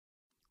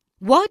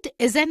What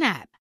is an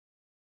app?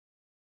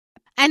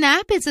 An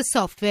app is a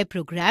software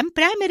program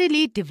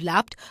primarily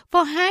developed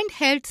for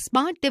handheld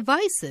smart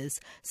devices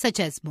such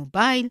as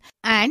mobile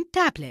and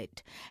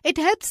tablet. It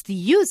helps the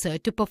user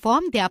to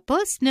perform their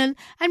personal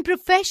and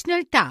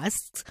professional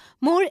tasks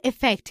more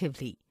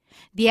effectively.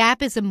 The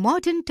app is a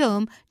modern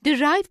term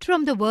derived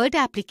from the word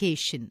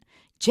application.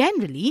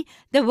 Generally,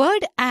 the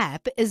word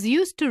app is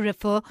used to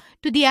refer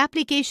to the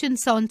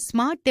applications on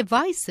smart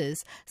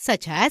devices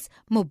such as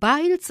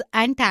mobiles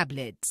and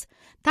tablets.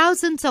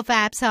 Thousands of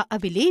apps are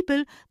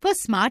available for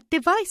smart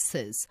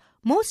devices.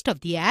 Most of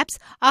the apps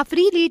are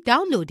freely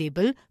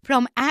downloadable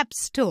from App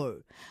Store.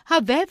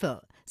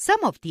 However,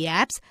 some of the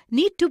apps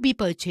need to be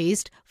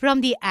purchased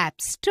from the App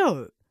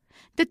Store.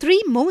 The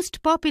three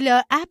most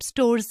popular app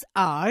stores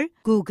are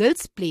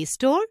Google's Play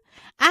Store,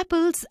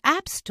 Apple's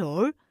App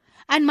Store,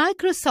 and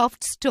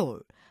Microsoft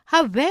Store.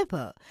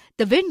 However,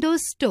 the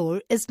Windows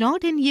Store is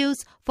not in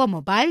use for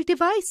mobile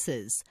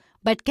devices,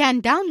 but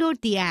can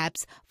download the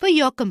apps for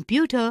your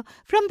computer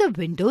from the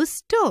Windows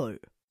Store.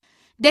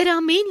 There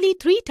are mainly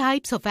three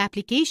types of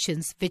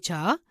applications, which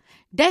are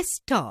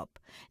desktop.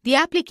 The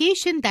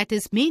application that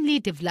is mainly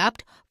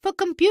developed for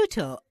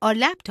computer or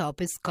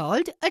laptop is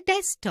called a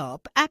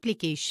desktop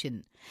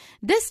application.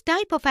 This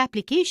type of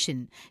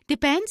application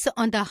depends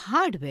on the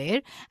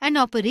hardware and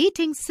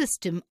operating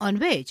system on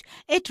which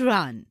it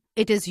runs.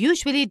 It is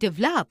usually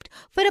developed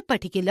for a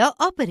particular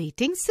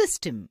operating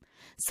system.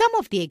 Some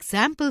of the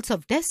examples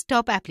of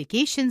desktop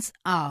applications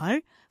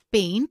are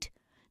Paint,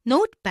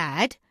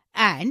 Notepad,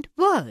 and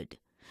Word.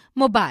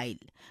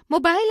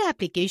 Mobile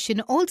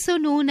application, also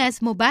known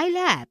as mobile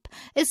app,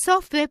 is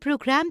software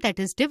program that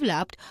is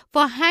developed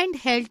for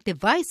handheld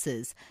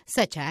devices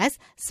such as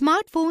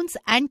smartphones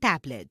and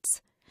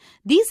tablets.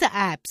 These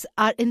apps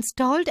are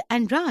installed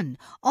and run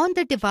on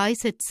the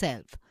device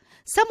itself.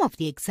 Some of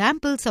the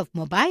examples of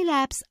mobile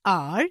apps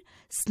are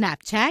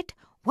Snapchat,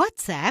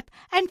 WhatsApp,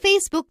 and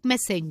Facebook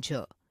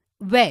Messenger.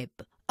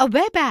 A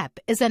web app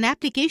is an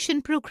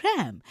application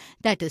program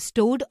that is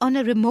stored on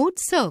a remote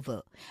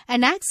server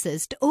and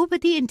accessed over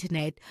the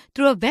internet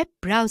through a web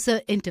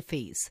browser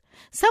interface.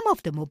 Some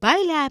of the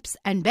mobile apps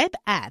and web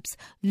apps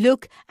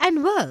look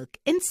and work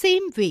in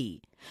same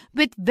way,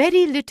 with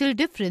very little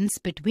difference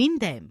between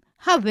them.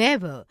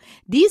 However,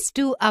 these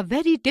two are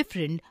very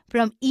different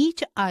from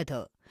each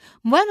other.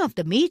 One of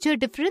the major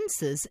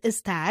differences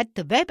is that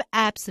the web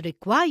apps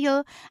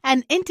require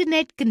an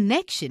internet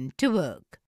connection to work.